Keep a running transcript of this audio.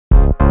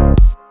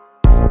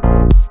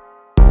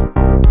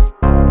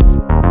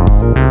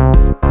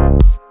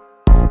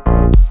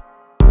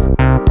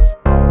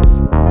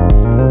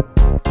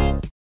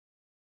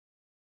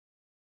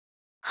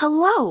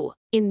Hello!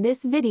 In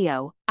this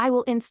video, I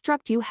will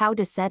instruct you how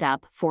to set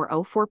up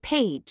 404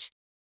 page.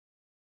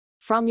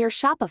 From your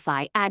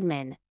Shopify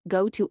admin,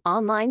 go to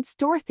Online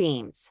Store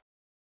Themes.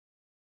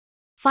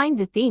 Find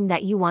the theme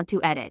that you want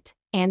to edit,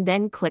 and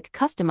then click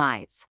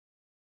Customize.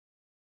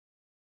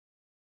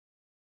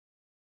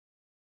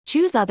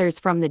 Choose Others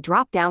from the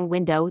drop-down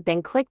window,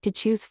 then click to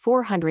choose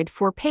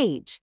 404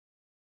 page.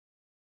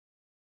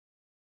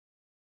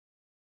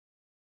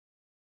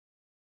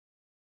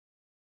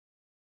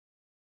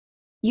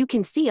 You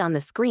can see on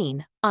the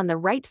screen, on the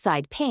right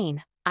side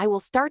pane, I will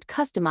start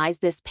customize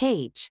this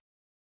page.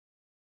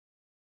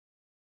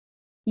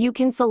 You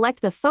can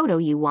select the photo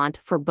you want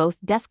for both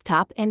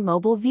desktop and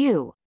mobile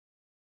view.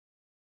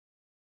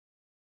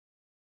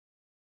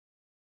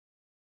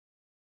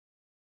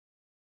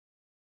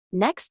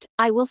 Next,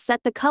 I will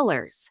set the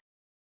colors.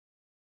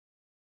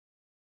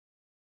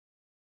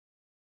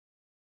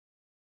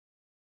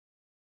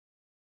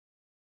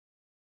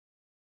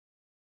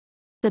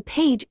 The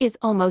page is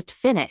almost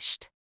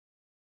finished.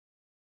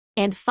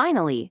 And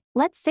finally,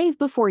 let's save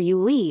before you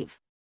leave.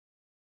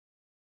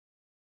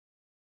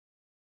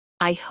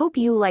 I hope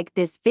you liked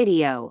this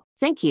video.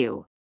 Thank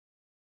you.